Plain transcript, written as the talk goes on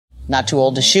Not too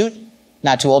old to shoot,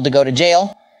 not too old to go to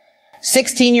jail.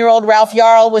 16-year-old Ralph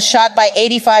Yarl was shot by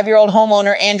 85-year-old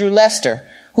homeowner Andrew Lester,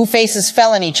 who faces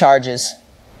felony charges.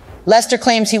 Lester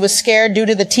claims he was scared due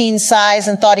to the teen's size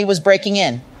and thought he was breaking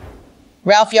in.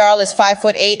 Ralph Yarl is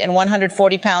 5'8" and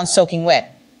 140 pounds soaking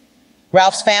wet.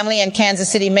 Ralph's family and Kansas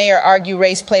City mayor argue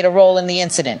race played a role in the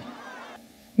incident.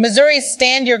 Missouri's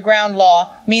Stand Your Ground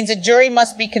law means a jury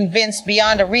must be convinced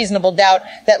beyond a reasonable doubt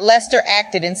that Lester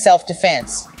acted in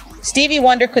self-defense. Stevie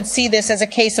Wonder could see this as a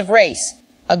case of race.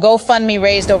 A GoFundMe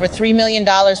raised over $3 million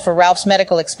for Ralph's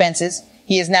medical expenses.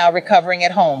 He is now recovering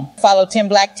at home. Follow Tim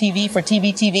Black TV for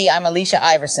TBTV. I'm Alicia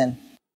Iverson.